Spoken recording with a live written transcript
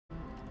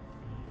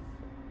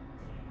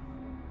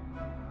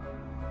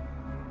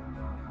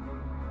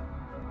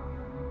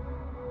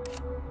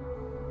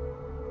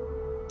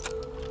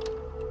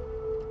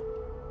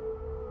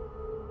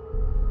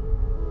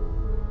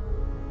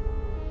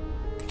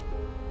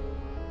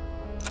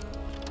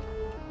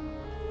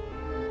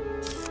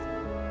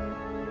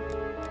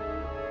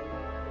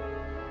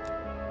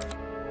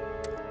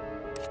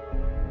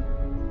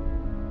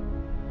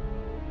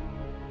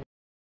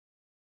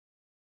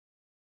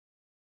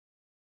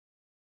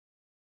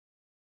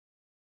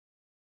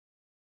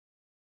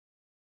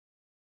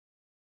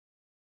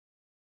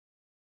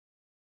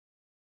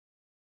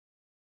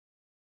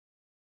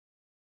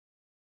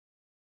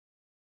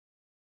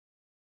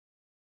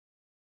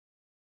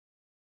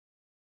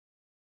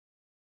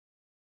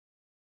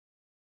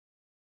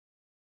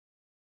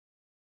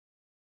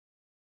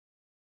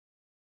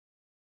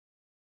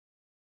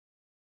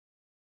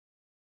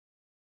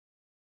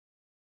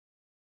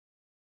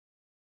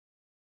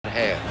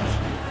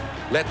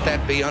hands. Let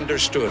that be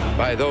understood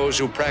by those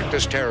who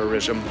practice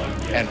terrorism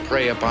and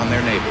prey upon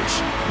their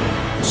neighbors.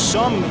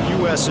 Some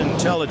U.S.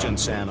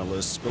 intelligence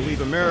analysts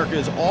believe America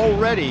is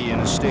already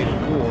in a state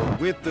of war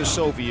with the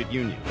Soviet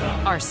Union.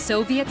 Are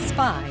Soviet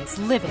spies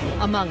living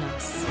among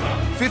us?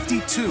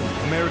 52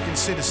 American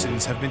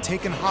citizens have been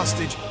taken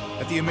hostage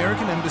at the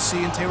American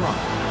Embassy in Tehran.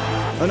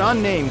 An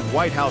unnamed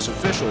White House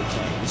official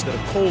claims that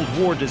a Cold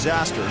War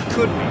disaster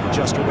could be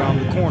just around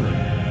the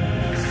corner.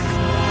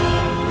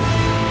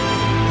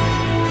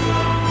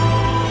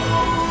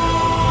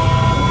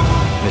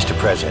 Mr.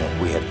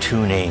 President, we have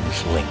two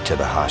names linked to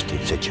the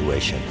hostage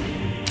situation.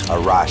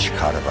 Arash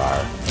Kadivar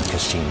and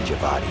Qasim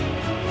Javadi.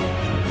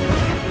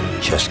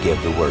 Just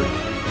give the word.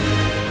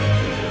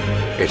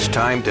 It's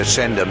time to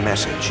send a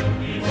message.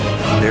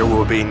 There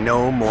will be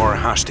no more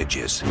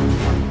hostages.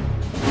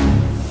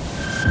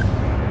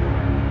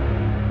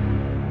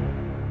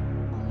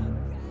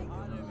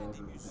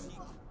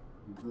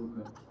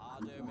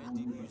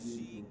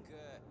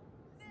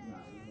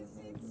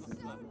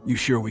 You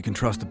sure we can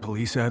trust the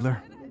police,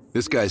 Adler?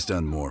 This guy's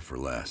done more for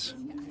less.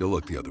 He'll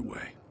look the other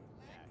way.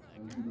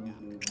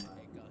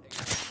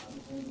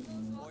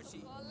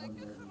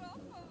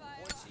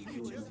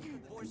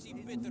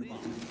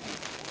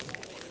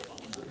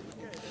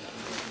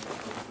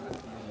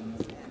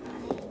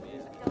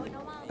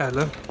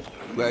 Adler?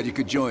 Glad you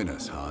could join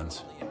us,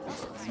 Hans.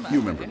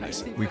 You remember me.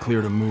 We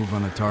cleared a move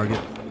on a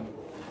target?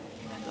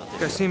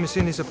 Qasim is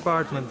in his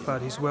apartment,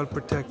 but he's well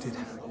protected.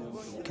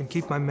 Can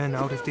keep my men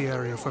out of the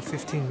area for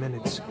 15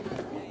 minutes.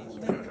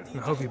 I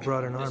hope you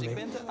brought an army.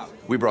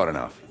 We brought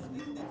enough.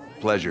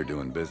 Pleasure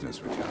doing business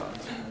with you,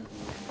 Hans.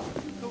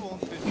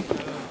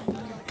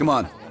 Come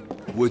on.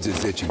 Woods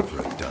is itching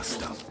for a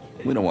dust-up.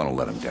 We don't want to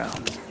let him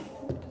down.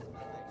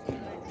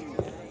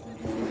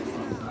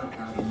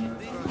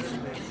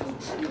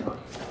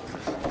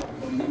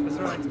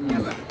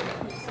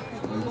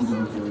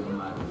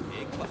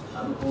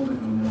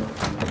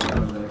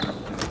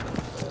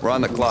 We're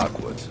on the clock,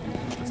 Woods.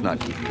 Let's not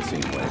keep the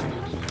scene waiting.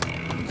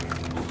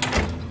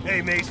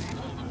 Hey, Mace.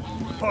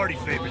 Party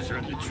favors are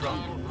in the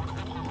trunk.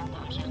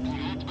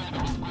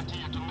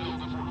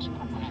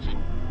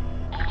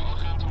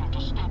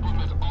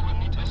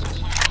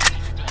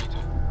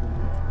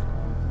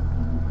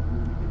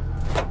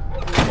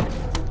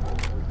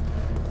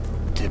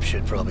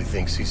 Dipshit probably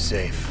thinks he's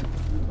safe.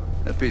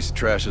 That piece of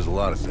trash is a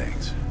lot of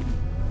things.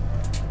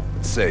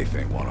 But safe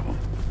ain't one of them.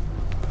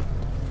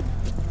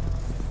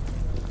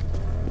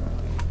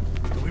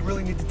 Do we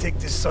really need to take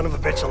this son of a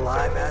bitch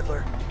alive,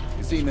 Adler?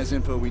 Qasim has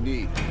info we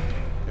need.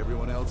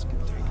 Everyone else can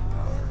take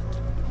cover.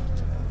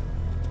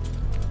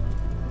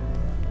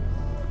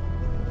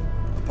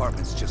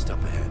 Apartment's just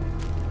up ahead.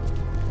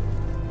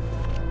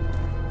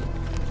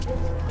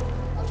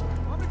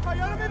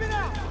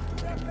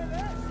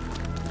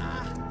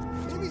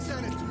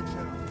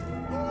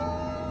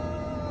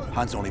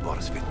 Hans only bought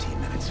us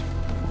 15 minutes.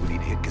 We need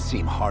to hit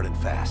Qasim hard and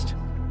fast.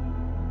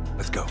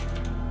 Let's go.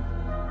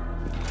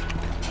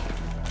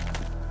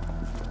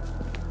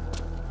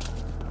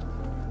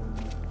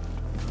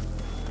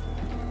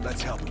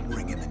 Let's help him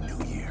ring in the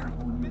new year.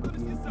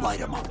 Light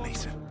him up,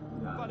 Mason.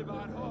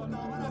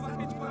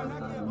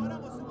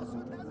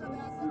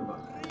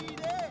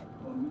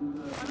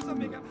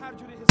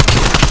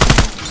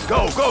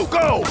 Go, go,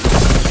 go!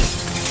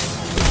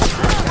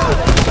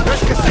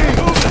 There's Qasim!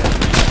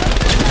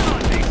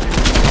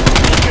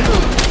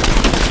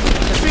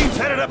 Qasim's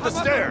headed up the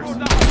stairs!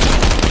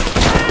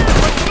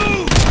 Let's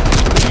move!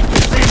 Keep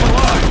Qasim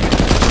alive!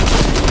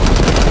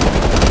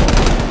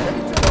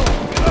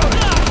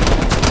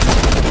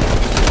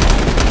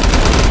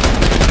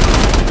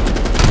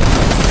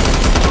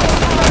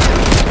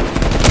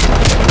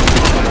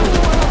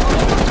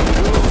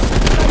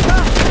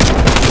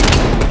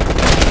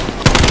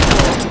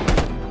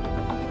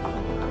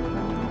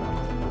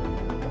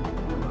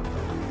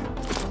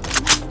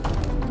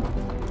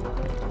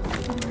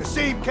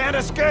 Qasim can't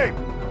escape!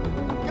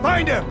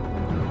 Find him!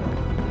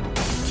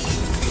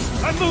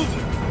 I'm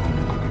moving!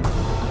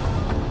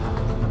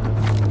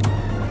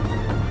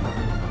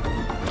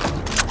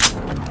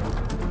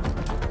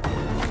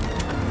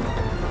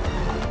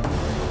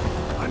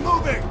 I'm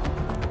moving!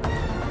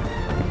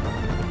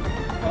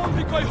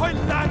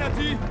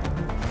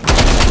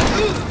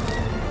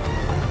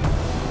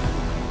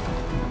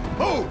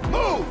 Move!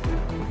 Move!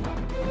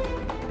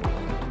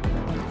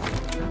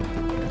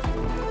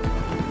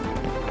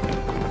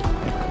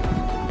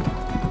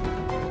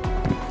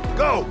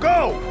 Go!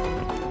 Go!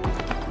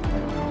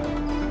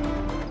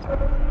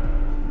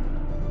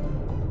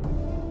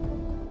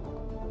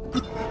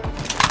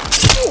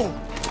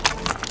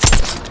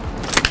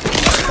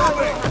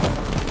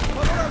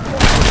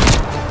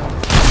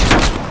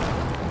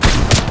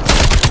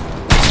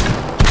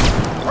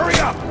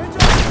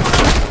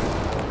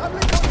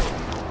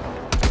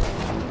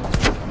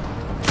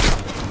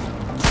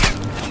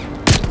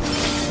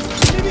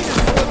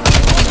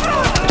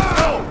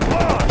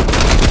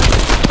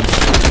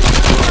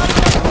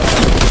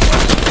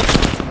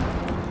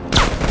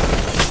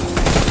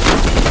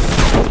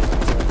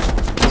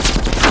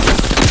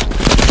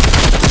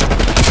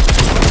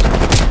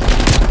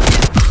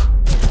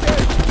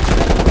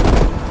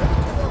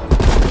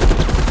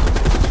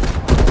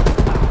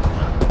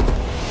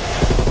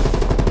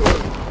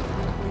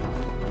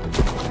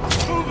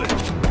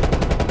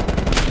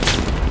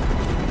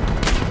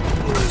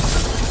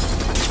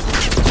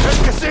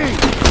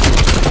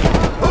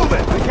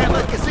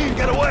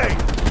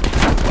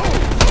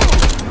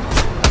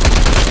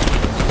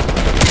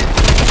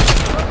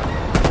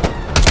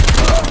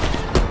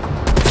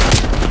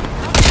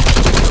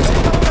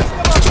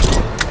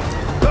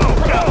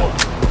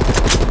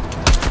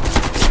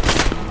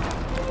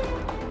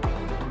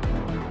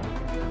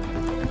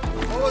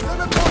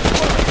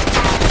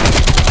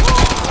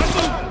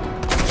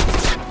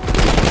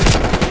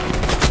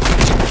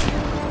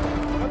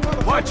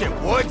 Watch it,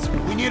 Woods!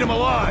 We need him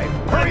alive!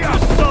 Hurry up!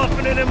 Just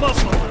softening him up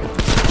a little.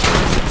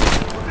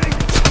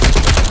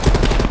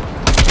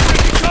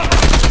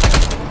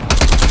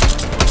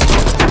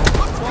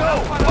 Let's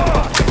go!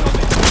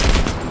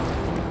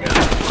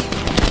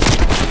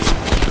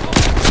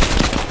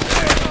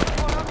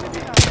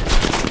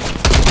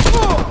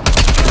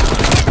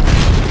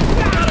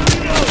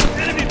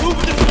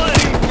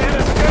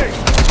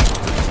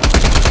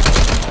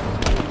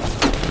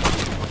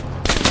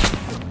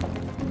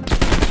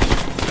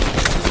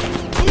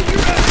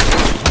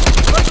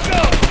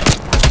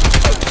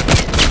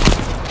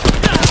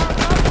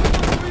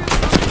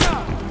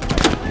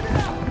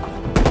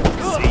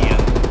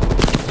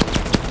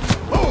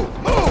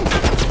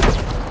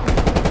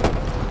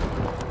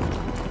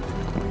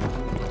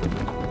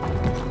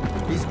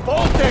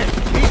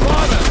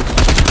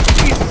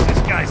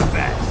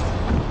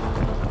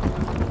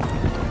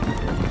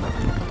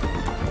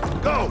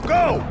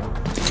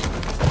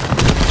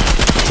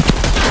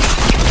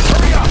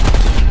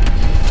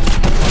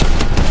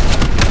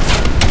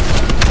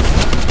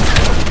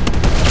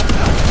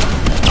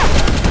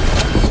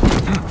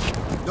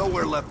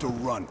 To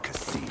run,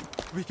 Kasim.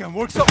 We can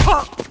work so...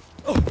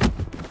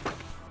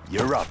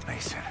 You're up,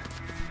 Mason.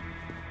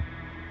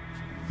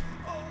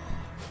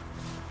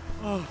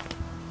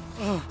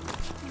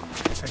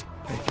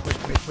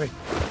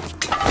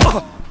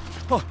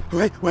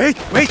 Wait!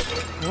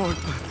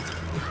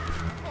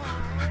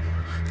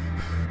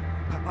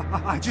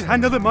 I just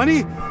handled the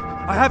money.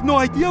 I have no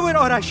idea where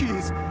Arashi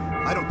is.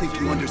 I don't think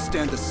you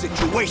understand the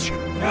situation.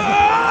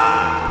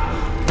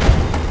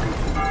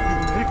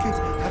 Americans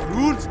have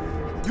rules.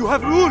 You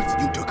have rules!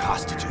 You took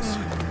hostages.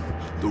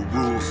 The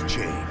rules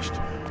changed.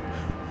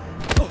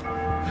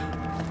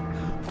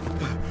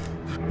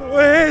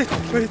 Wait.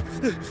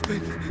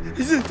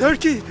 He's in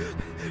Turkey.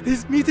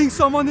 He's meeting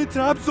someone in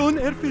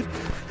Trabzon airfield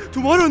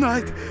tomorrow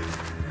night.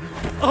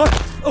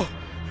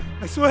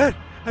 I swear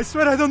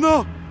I don't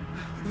know.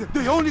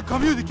 They only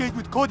communicate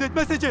with coded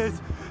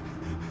messages.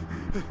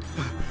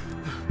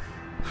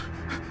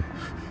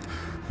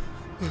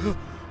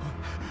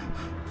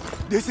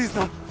 This is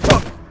not...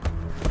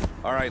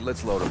 All right,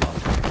 let's load him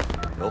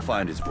up. He'll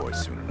find his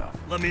voice soon enough.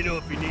 Let me know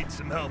if you need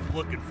some help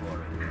looking for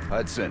it.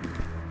 Hudson,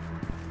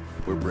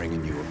 we're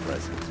bringing you a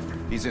present.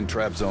 He's in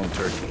Trabzon,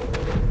 Turkey.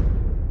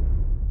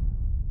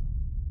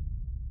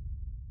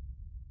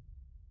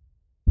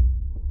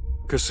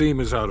 Kasim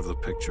is out of the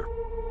picture.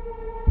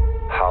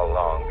 How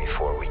long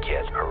before we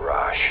get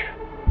Arash?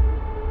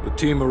 The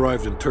team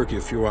arrived in Turkey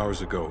a few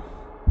hours ago.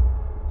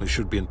 They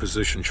should be in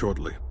position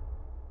shortly.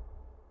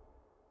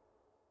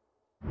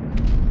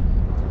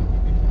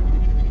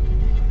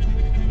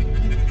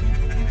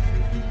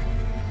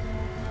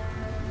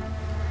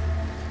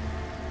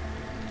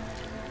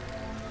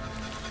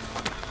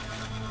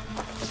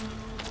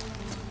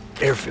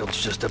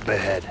 Airfield's just up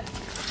ahead.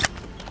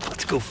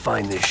 Let's go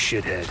find this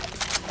shithead.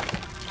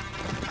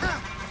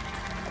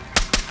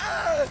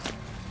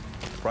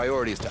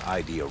 Priority is to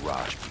ID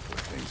Arash before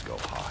things go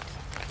hot.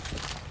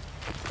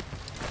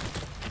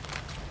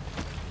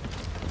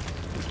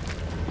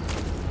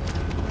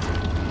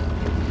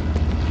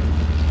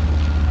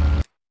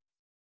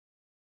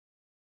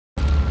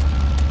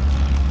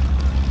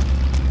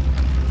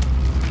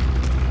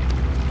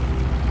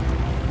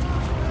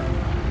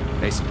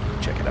 Mason,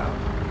 check it out.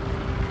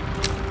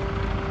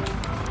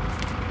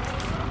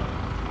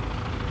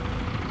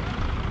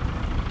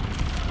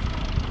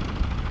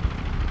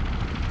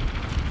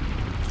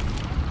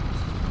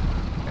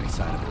 Any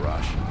sign of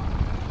Arash?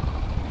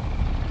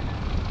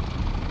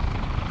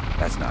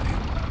 That's not him.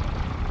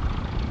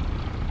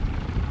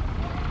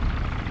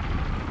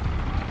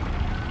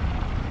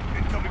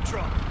 Incoming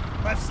truck.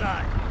 Left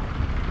side.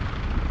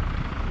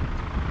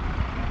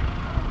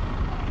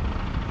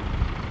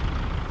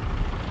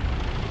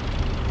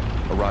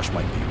 Arash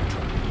might be in the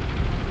truck.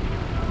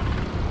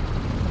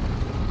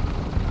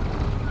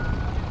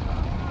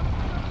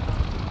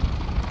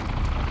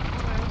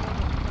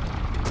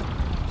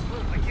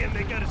 I can't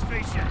make out his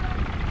face yet.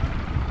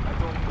 I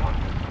don't want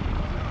him.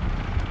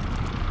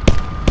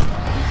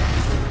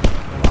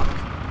 Fuck.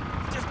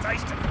 Just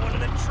diced everyone in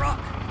the truck.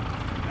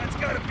 That's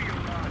gotta be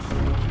Arash.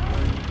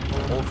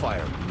 Hold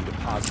fire. We need a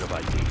positive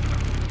ID.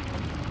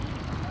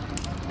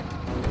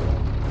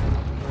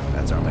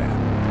 That's our man.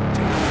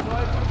 Take it.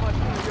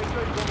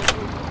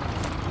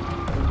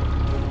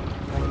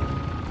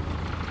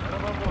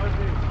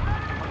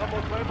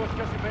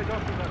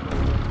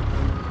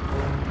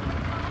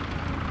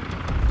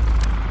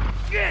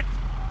 Shit!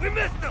 We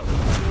missed him!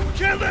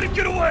 Can't let him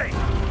get away!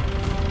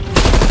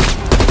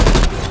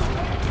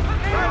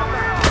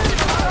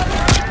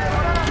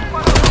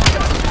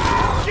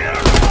 Get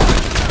her!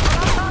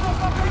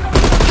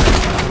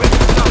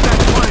 Stop that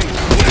plane!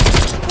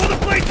 Before the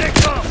plane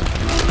takes off!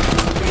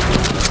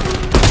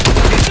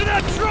 Into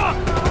that truck!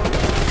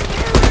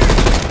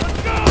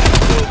 Let's go!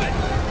 Move it!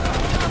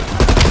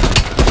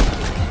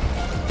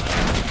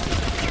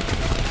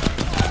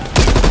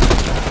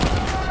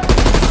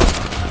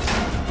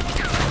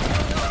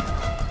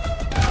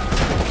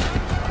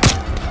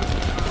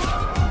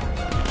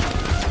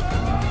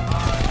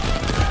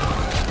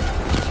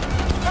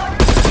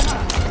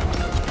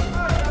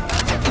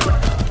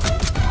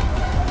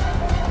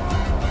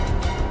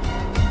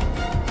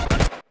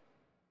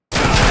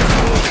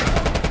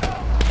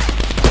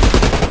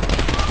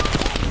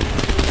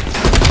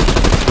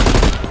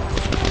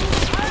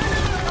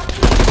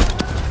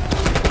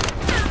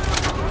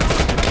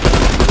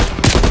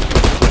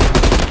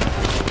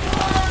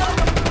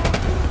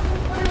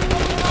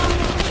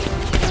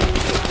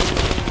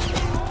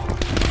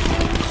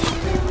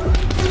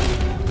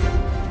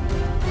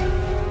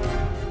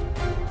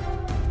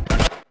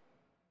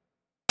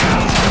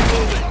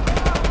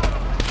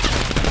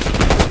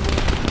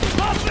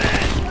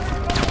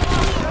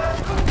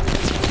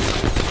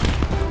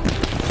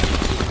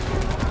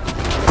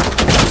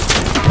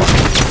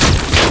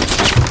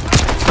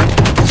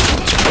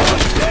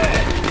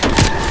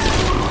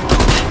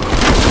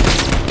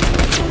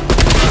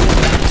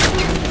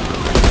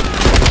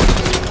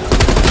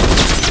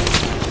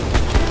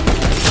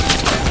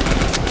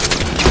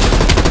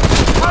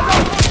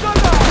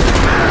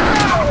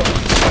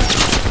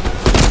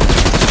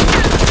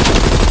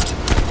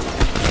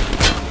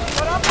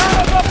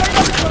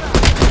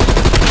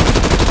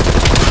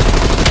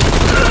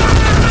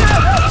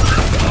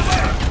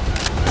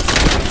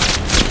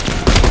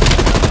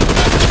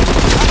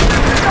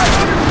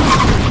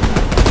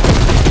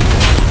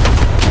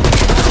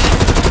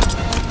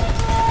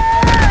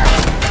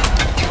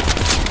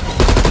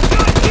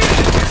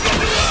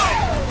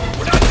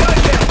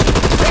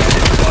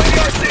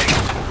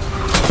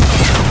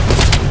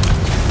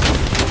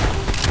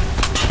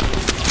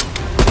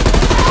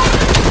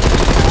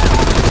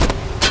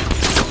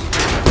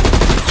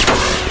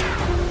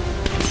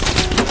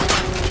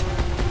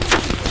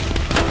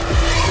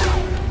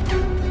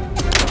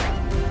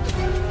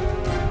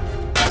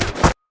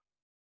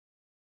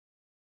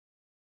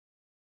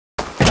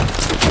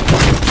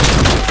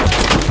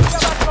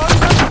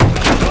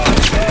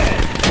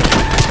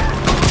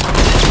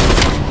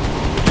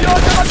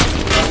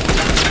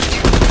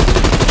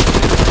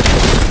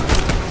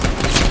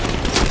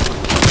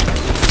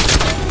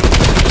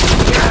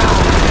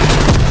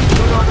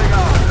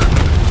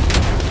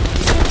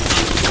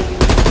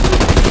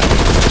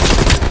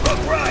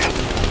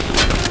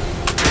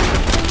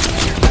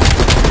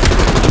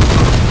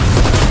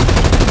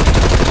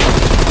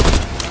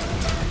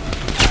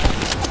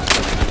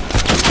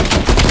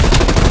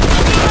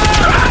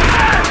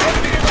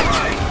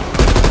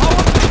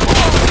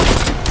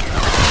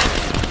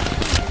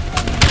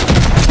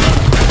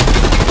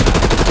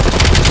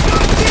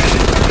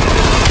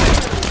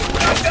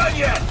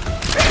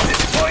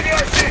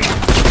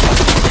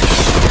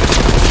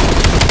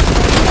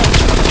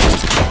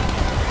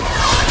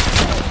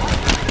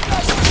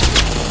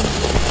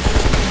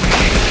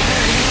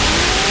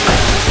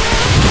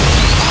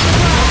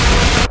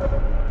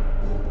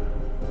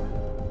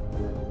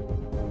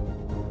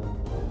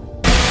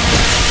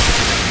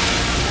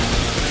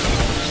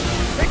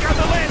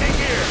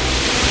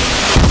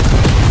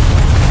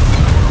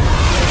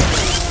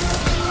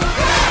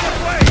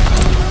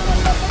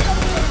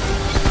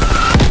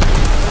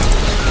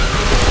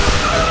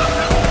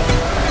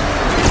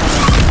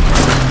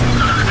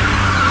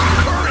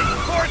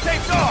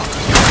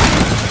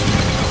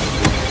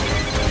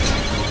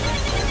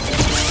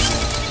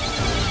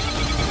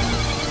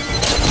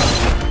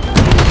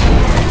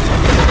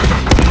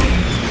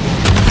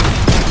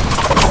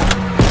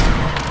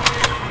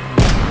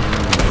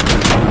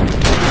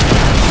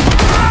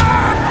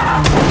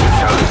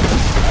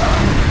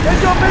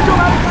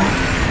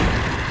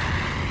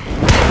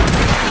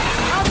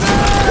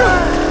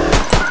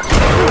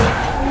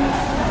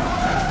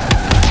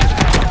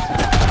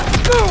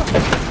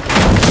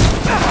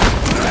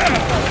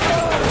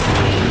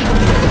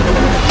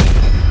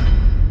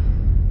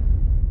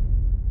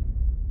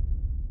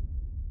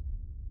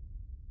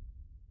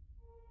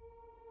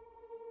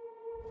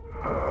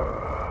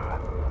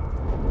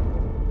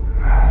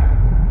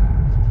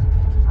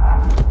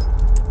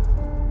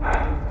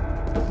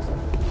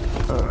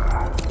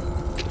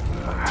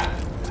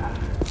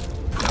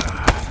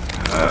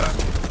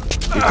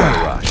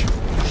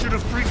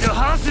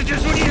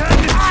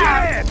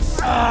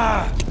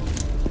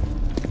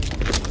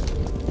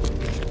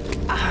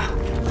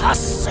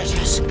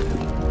 Hostages.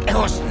 It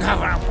was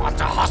never about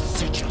the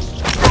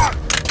hostages.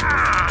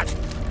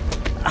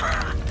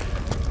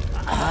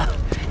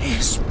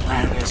 His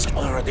plan is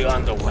already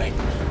underway.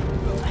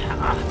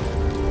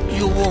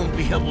 You won't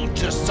be able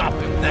to stop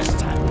him this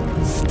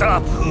time.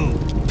 Stop who?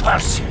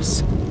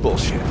 Perseus.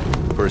 Bullshit.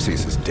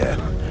 Perseus is dead.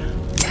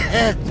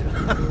 Dead?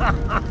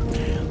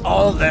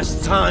 All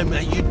this time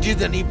and you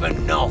didn't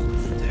even know.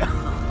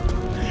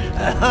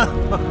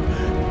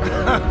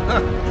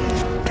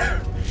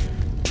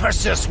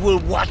 Perseus will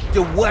watch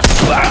the West.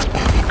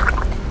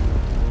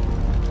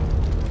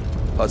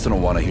 Hudson will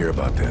want to hear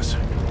about this.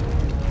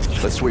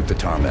 Let's sweep the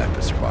tarmac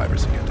for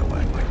survivors and get to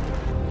Langley.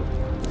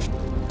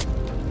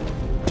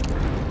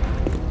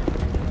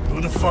 Who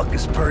the fuck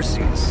is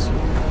Perseus?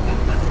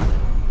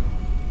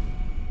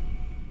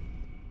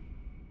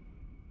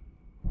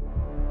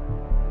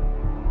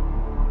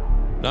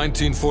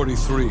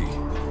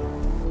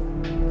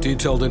 (1943).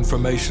 Detailed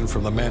information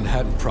from the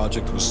Manhattan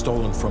Project was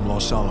stolen from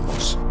Los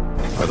Alamos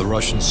by the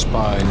Russian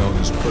spy known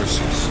as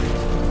Perseus.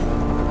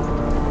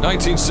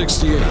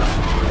 1968,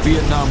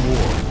 Vietnam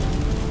War.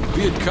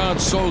 Viet Cong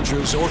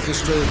soldiers,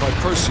 orchestrated by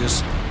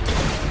Perseus,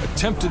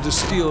 attempted to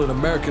steal an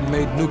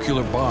American-made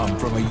nuclear bomb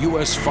from a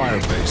U.S.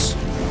 firebase.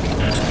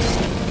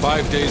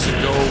 5 days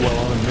ago, while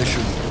on a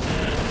mission,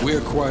 we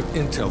acquired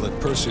intel that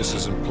Perseus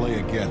is in play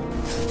again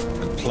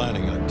and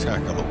planning an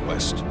attack on the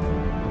West.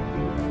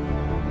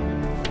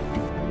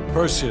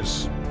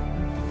 Perseus.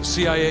 The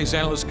CIA's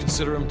analysts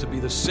consider him to be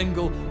the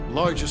single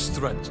largest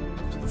threat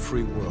to the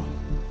free world.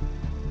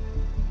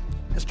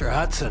 Mr.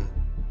 Hudson,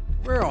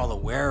 we're all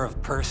aware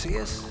of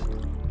Perseus.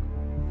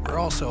 We're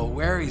also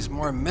aware he's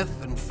more myth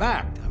than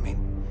fact. I mean,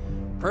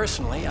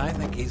 personally, I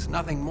think he's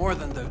nothing more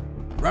than the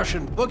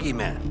Russian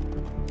boogeyman.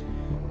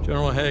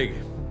 General Haig,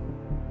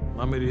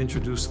 allow me to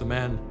introduce the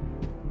man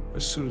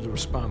best suited to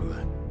respond to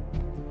that.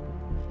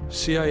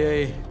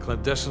 CIA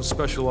clandestine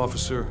special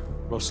officer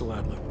Russel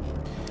Adler.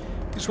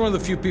 He's one of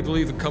the few people who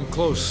even come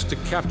close to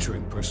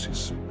capturing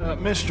Perseus.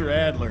 Mr.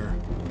 Adler,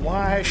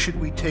 why should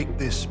we take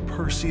this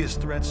Perseus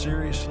threat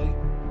seriously?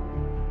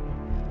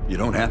 You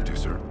don't have to,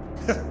 sir.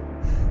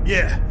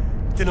 Yeah,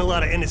 then a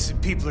lot of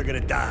innocent people are gonna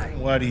die.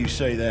 Why do you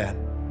say that?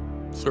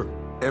 Sir.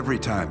 Every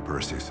time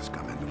Perseus has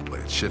come into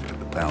play, it's shifted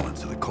the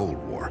balance of the Cold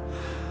War.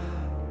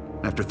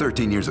 After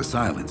 13 years of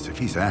silence, if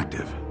he's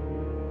active,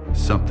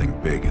 something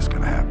big is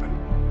gonna happen.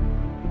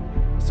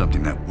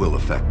 Something that will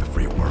affect the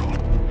free world.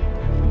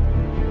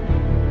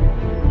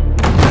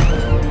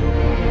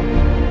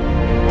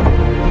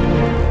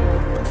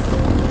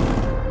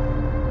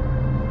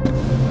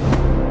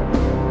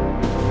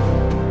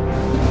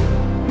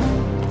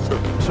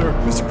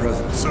 Mr.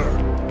 President. Sir.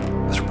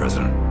 Mr.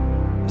 President.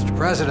 Mr.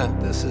 President,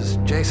 this is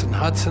Jason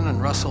Hudson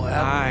and Russel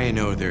Adler. I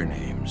know their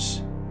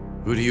names.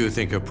 Who do you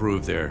think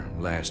approved their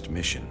last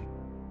mission?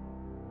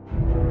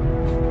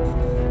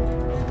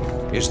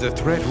 Is the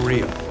threat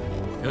real?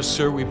 Yes,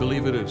 sir, we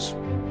believe it is.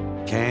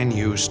 Can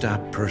you stop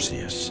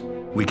Perseus?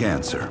 We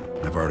can, sir.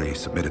 I've already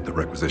submitted the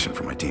requisition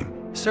for my team.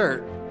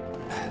 Sir,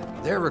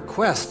 their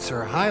requests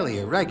are highly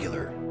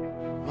irregular.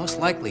 Most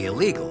likely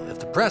illegal if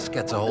the press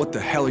gets a hold. What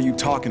the hell are you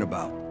talking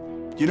about?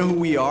 You know who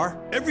we are?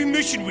 Every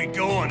mission we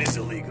go on is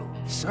illegal.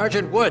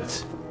 Sergeant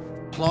Woods,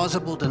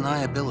 plausible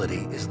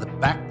deniability is the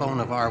backbone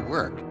of our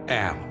work.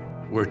 Al,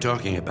 we're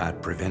talking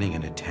about preventing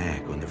an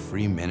attack on the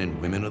free men and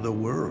women of the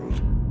world.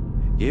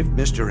 Give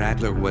Mr.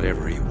 Adler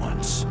whatever he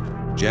wants.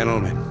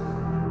 Gentlemen,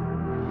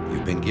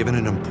 you've been given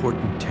an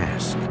important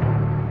task.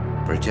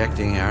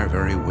 Protecting our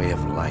very way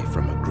of life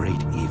from a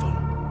great evil.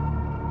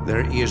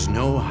 There is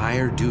no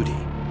higher duty.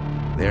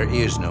 There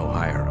is no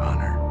higher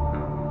honor.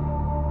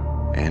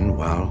 And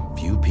while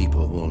few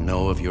people will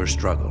know of your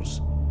struggles,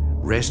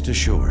 rest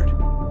assured,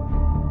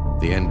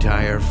 the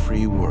entire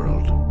free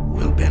world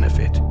will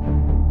benefit.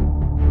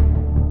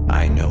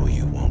 I know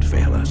you won't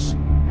fail us.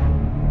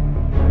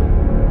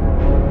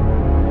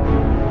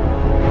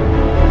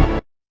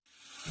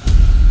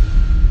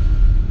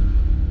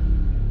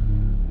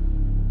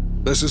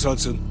 This is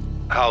Hudson.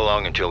 How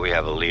long until we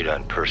have a lead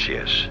on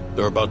Perseus?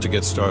 They're about to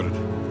get started.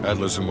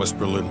 Adler's in West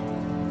Berlin.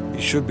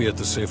 He should be at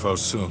the safe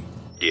house soon.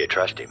 Do you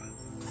trust him?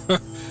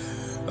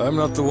 I'm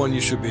not the one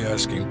you should be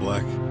asking,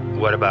 Black.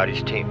 What about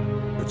his team?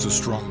 It's a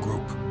strong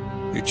group.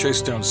 He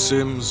chased down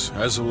Sims,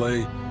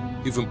 Azalea,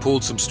 even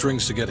pulled some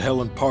strings to get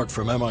Helen Park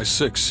from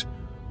MI6.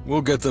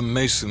 We'll get them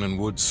Mason and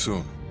Wood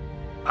soon.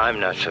 I'm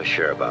not so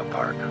sure about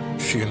Park.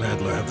 She and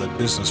Adler have that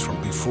business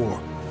from before.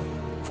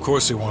 Of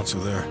course he wants her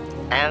there.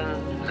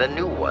 And the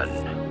new one.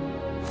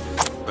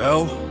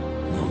 Bell?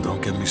 Well,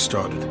 don't get me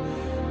started.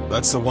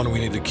 That's the one we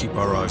need to keep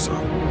our eyes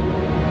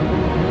on.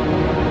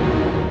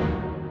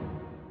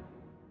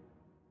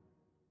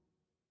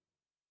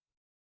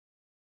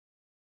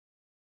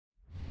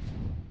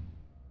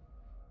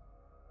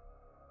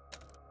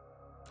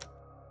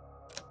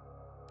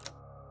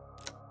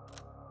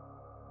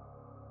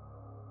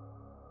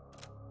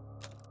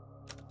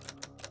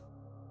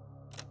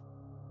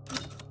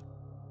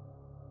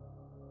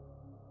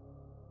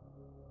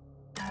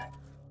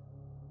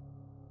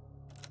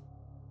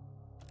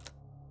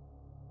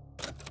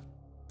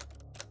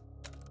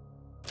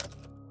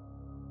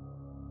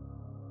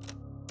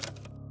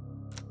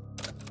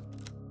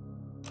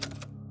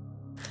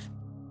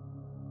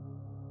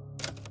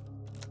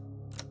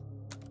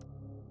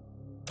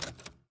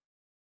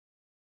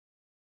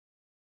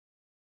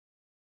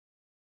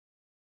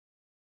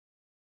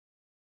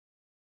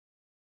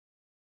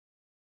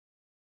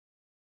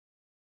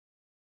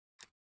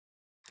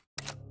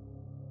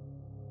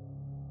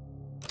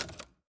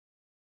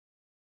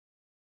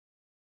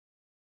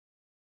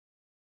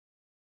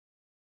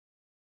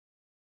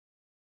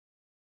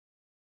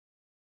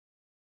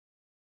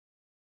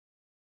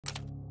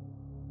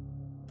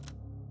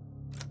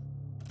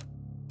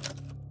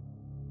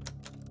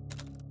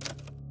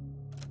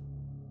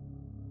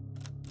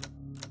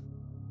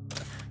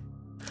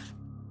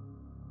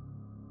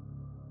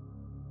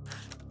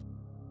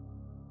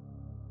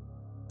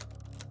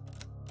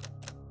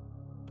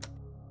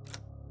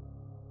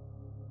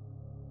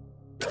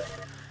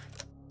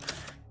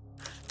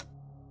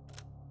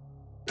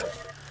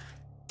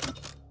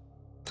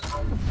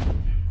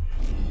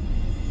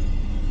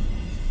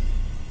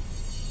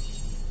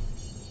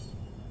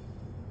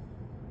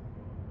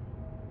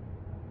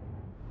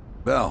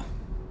 Bell,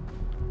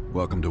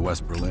 welcome to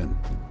West Berlin.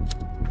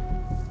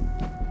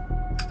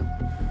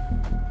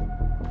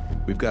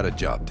 We've got a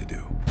job to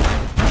do.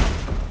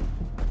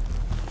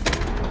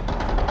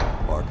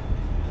 Mark.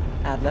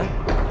 Adler.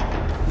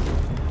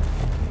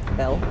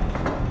 Bell.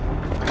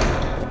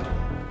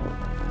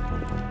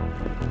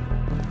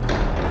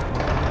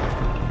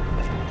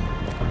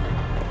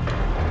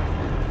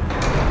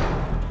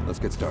 Let's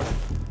get started.